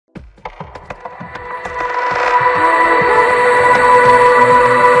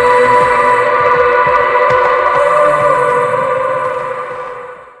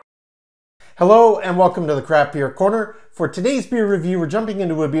Hello and welcome to the Craft Beer Corner. For today's beer review, we're jumping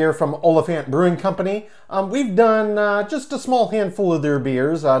into a beer from Oliphant Brewing Co. We've done just a small handful of their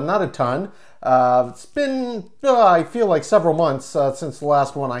beers, not a ton. It's been, I feel like several months since the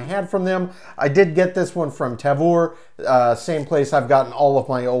last one I had from them. I did get this one from Tavour, same place I've gotten all of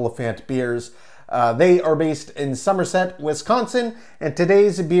my Oliphant beers. They are based in Somerset, Wisconsin, and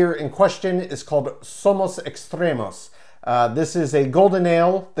today's beer in question is called Somos Extremos. This is a golden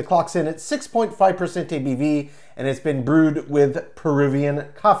ale that clocks in at 6.5% ABV, and it's been brewed with Peruvian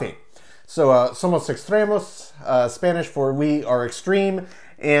coffee. So Somos Extremos, Spanish for we are extreme,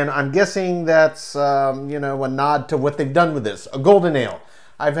 and I'm guessing that's you know, a nod to what they've done with this, a golden ale.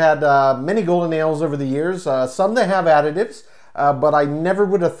 I've had many golden ales over the years, some that have additives, but I never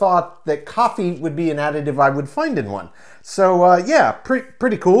would have thought that coffee would be an additive I would find in one. So yeah,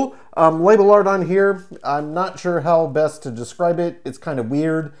 pretty cool. Label art on here, I'm not sure how best to describe it. It's kind of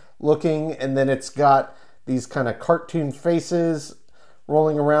weird looking, and then it's got these kind of cartoon faces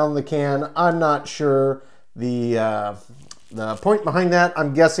rolling around the can. I'm not sure the point behind that.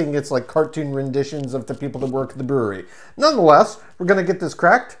 I'm guessing it's like cartoon renditions of the people that work at the brewery. Nonetheless, we're gonna get this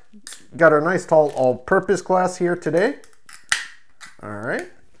cracked. Got our nice tall all-purpose glass here today. All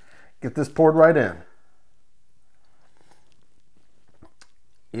right, get this poured right in.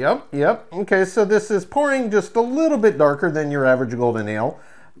 Yep. Okay, so this is pouring just a little bit darker than your average golden ale,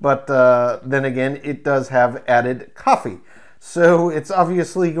 but then again, it does have added coffee. So it's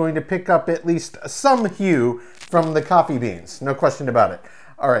obviously going to pick up at least some hue from the coffee beans, no question about it.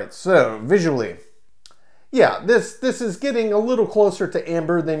 All right, so visually, yeah, this is getting a little closer to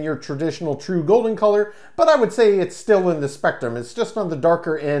amber than your traditional true golden color, but I would say it's still in the spectrum. It's just on the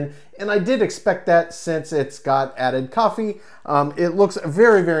darker end, and I did expect that since it's got added coffee. It looks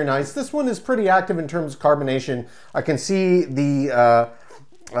very, very nice. This one is pretty active in terms of carbonation. I can see the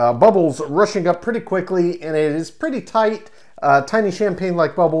bubbles rushing up pretty quickly, and it is pretty tight, tiny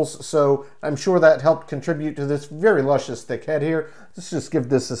champagne-like bubbles, so I'm sure that helped contribute to this very luscious thick head here. Let's just give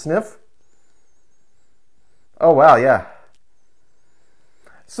this a sniff. Oh, wow, yeah.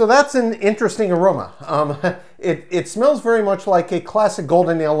 So that's an interesting aroma. It smells very much like a classic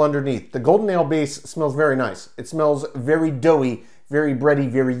golden ale underneath. The golden ale base smells very nice. It smells very doughy, very bready,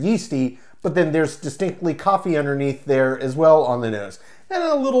 very yeasty, but then there's distinctly coffee underneath there as well on the nose. And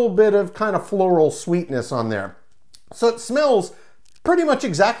a little bit of kind of floral sweetness on there. So it smells pretty much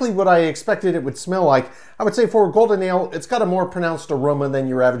exactly what I expected it would smell like. I would say for a golden ale, it's got a more pronounced aroma than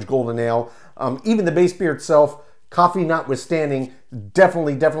your average golden ale. Even the base beer itself, coffee notwithstanding,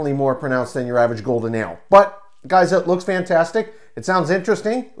 definitely more pronounced than your average golden ale. But guys, it looks fantastic. It sounds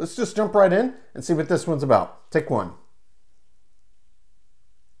interesting. Let's just jump right in and see what this one's about. Take one.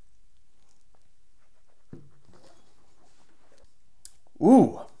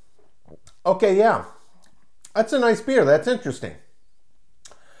 Ooh. Okay, yeah. That's a nice beer. That's interesting.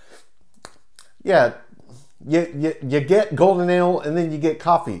 Yeah, you get golden ale and then you get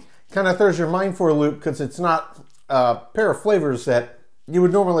coffee. Kind of throws your mind for a loop because it's not a pair of flavors that you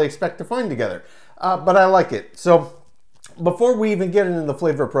would normally expect to find together. But I like it. So before we even get into the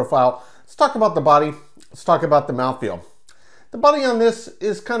flavor profile, let's talk about the body. Let's talk about the mouthfeel. The body on this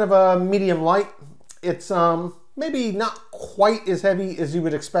is kind of a medium light. It's maybe not quite as heavy as you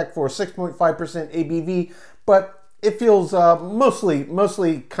would expect for 6.5% ABV, but it feels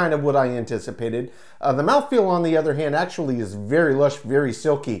mostly kind of what I anticipated. The mouthfeel, on the other hand, actually is very lush, very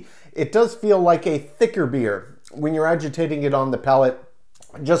silky. It does feel like a thicker beer when you're agitating it on the palate,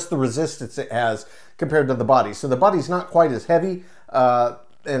 just the resistance it has compared to the body. So the body's not quite as heavy,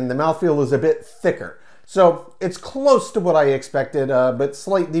 and the mouthfeel is a bit thicker. So it's close to what I expected, but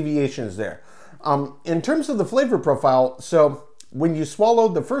slight deviations there. In terms of the flavor profile, so when you swallow,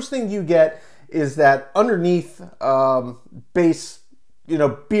 the first thing you get is that underneath base,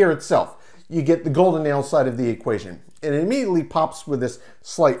 beer itself. You get the golden ale side of the equation. And it immediately pops with this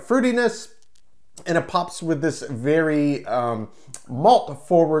slight fruitiness, and it pops with this very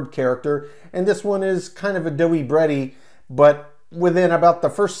malt-forward character. And this one is kind of a doughy bready, but within about the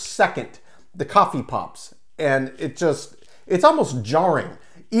first second, the coffee pops. And it's almost jarring.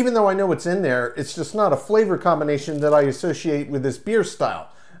 Even though I know it's in there, it's just not a flavor combination that I associate with this beer style.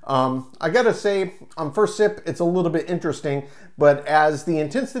 I gotta say, on first sip, it's a little bit interesting, but as the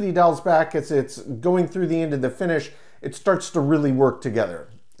intensity dials back, as it's going through the end of the finish, it starts to really work together.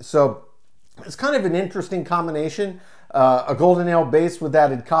 So it's kind of an interesting combination, a golden ale base with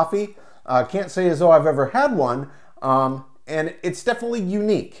added coffee. Can't say as though I've ever had one, and it's definitely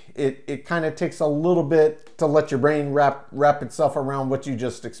unique. It kind of takes a little bit to let your brain wrap itself around what you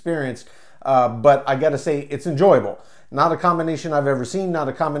just experienced. but I gotta say it's enjoyable. Not a combination I've ever seen, not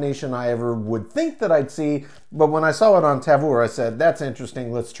a combination I ever would think that I'd see, but when I saw it on Tavour, I said, that's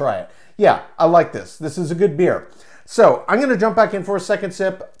interesting, let's try it. Yeah, I like this. This is a good beer. So I'm gonna jump back in for a second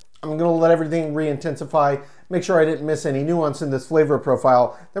sip. I'm gonna let everything re-intensify, make sure I didn't miss any nuance in this flavor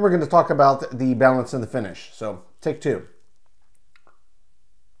profile. Then we're gonna talk about the balance and the finish. So take two.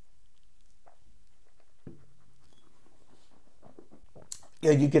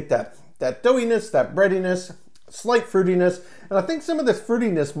 Yeah, you get that doughiness, that breadiness, slight fruitiness, and I think some of this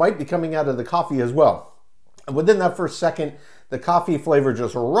fruitiness might be coming out of the coffee as well. And within that first second, the coffee flavor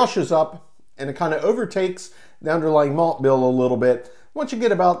just rushes up and it kind of overtakes the underlying malt bill a little bit. Once you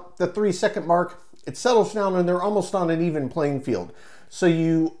get about the 3-second mark, it settles down and they're almost on an even playing field. So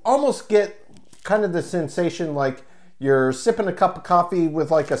you almost get kind of the sensation like you're sipping a cup of coffee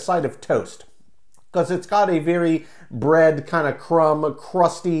with like a side of toast, because it's got a very bread kind of crumb,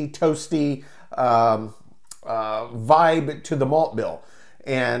 crusty, toasty vibe to the malt bill.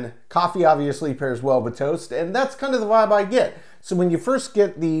 And coffee obviously pairs well with toast, and that's kind of the vibe I get. So when you first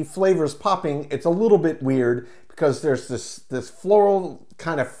get the flavors popping, it's a little bit weird because there's this floral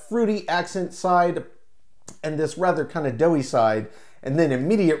kind of fruity accent side and this rather kind of doughy side, and then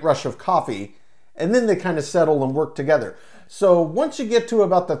immediate rush of coffee, and then they kind of settle and work together. So once you get to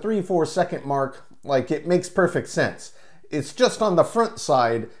about the 3-4 second mark, like, it makes perfect sense. It's just on the front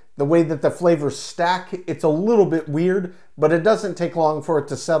side, the way that the flavors stack, it's a little bit weird, but it doesn't take long for it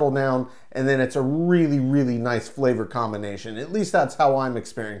to settle down, and then it's a really, really nice flavor combination. At least that's how I'm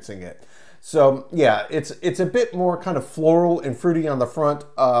experiencing it. So yeah, it's a bit more kind of floral and fruity on the front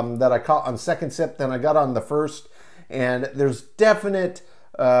that I caught on second sip than I got on the first. And there's definite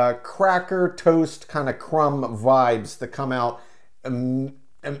cracker toast kind of crumb vibes that come out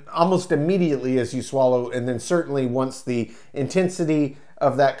almost immediately as you swallow, and then certainly once the intensity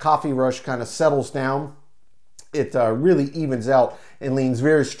of that coffee rush kind of settles down, it really evens out and leans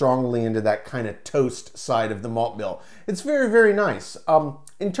very strongly into that kind of toast side of the malt bill. It's very, very nice.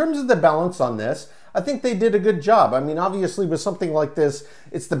 In terms of the balance on this, I think they did a good job. I mean, obviously with something like this,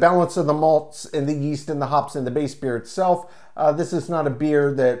 it's the balance of the malts and the yeast and the hops and the base beer itself. This is not a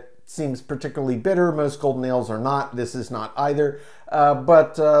beer that seems particularly bitter. Most golden ales are not. This is not either.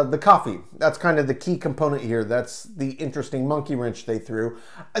 But the coffee, that's kind of the key component here. That's the interesting monkey wrench they threw.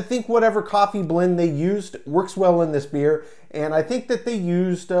 I think whatever coffee blend they used works well in this beer. And I think that they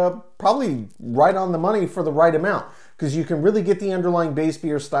used probably right on the money for the right amount, because you can really get the underlying base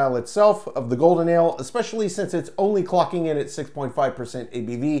beer style itself of the golden ale, especially since it's only clocking in at 6.5%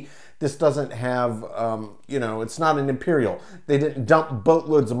 ABV. This doesn't have, you know, it's not an imperial. They didn't dump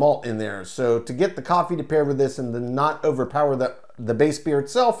boatloads of malt in there. So to get the coffee to pair with this and then not overpower the base beer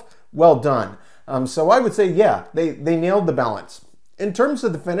itself, well done. So I would say, yeah, they nailed the balance. In terms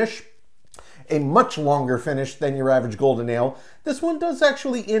of the finish, a much longer finish than your average golden ale. This one does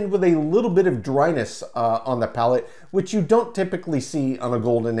actually end with a little bit of dryness on the palate, which you don't typically see on a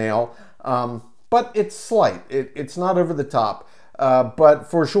golden ale, but it's slight. It's not over the top,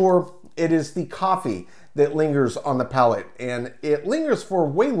 but for sure it is the coffee that lingers on the palate, and it lingers for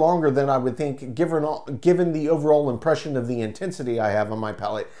way longer than I would think, given the overall impression of the intensity I have on my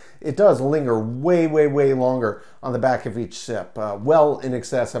palate. It does linger way, way, way longer on the back of each sip, well in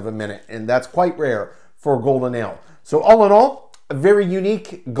excess of a minute, and that's quite rare for a golden ale. So all in all, a very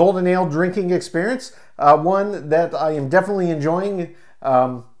unique golden ale drinking experience, one that I am definitely enjoying.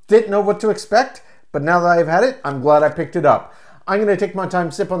 Didn't know what to expect, but now that I've had it, I'm glad I picked it up. I'm going to take my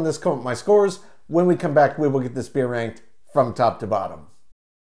time, sip on this, come up with my scores. When we come back, we will get this beer ranked from top to bottom.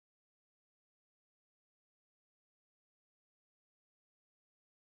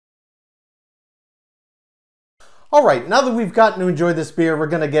 All right, now that we've gotten to enjoy this beer, we're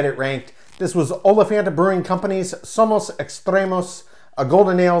going to get it ranked. This was Oliphant Brewing Company's Somos Extremos, a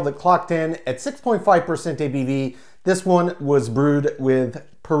golden ale that clocked in at 6.5% ABV. This one was brewed with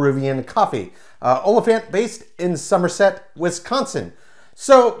Peruvian coffee. Oliphant, based in Somerset, Wisconsin.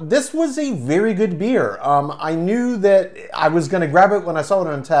 So this was a very good beer. I knew that I was going to grab it when I saw it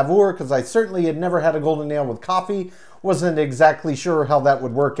on Tavour, because I certainly had never had a golden ale with coffee. Wasn't exactly sure how that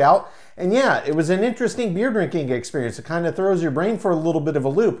would work out. And yeah, it was an interesting beer drinking experience. It kind of throws your brain for a little bit of a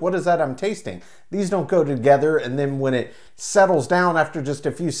loop. What is that I'm tasting? These don't go together, and then when it settles down after just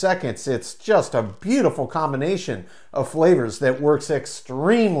a few seconds, it's just a beautiful combination of flavors that works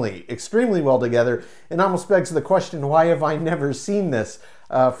extremely, extremely well together. And almost begs the question, why have I never seen this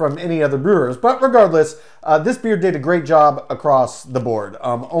from any other brewers? But regardless, this beer did a great job across the board.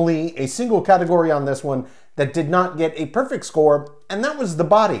 Only a single category on this one that did not get a perfect score, and that was the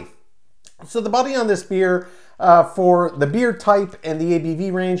body. So the body on this beer, for the beer type and the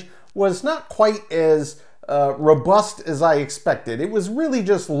ABV range, was not quite as robust as I expected. It was really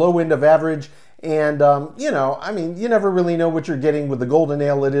just low end of average. And, you know, I mean, you never really know what you're getting with the golden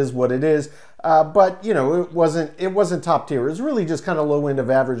ale. It is what it is. But, you know, it wasn't top tier. It was really just kind of low end of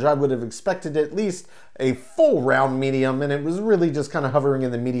average. I would have expected at least a full round medium, and it was really just kind of hovering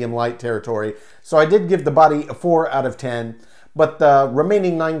in the medium light territory. So I did give the body a 4 out of 10. But the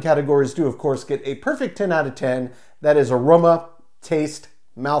remaining 9 categories do, of course, get a perfect 10 out of 10. That is aroma, taste,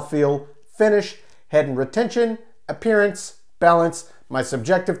 mouthfeel, finish, head and retention, appearance, balance, my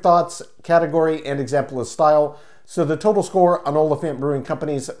subjective thoughts, category, and example of style. So the total score on Oliphant Brewing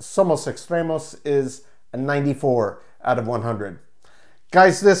Company's Somos Extremos is a 94 out of 100.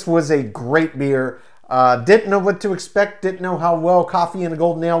 Guys, this was a great beer. Didn't know what to expect, didn't know how well coffee and a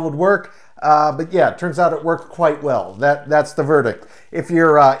golden ale would work. But yeah, it turns out it worked quite well. That's the verdict. If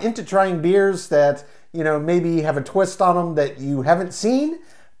you're into trying beers that, you know, maybe have a twist on them that you haven't seen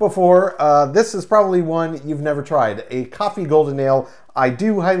before, this is probably one you've never tried. A coffee golden ale. I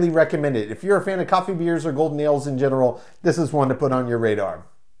do highly recommend it. If you're a fan of coffee beers or golden ales in general, this is one to put on your radar.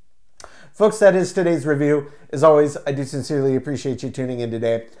 Folks, that is today's review. As always, I do sincerely appreciate you tuning in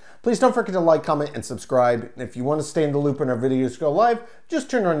today. Please don't forget to like, comment, and subscribe. And if you want to stay in the loop when our videos go live, just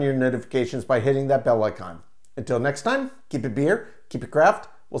turn on your notifications by hitting that bell icon. Until next time, keep it beer, keep it craft.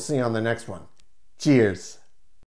 We'll see you on the next one. Cheers.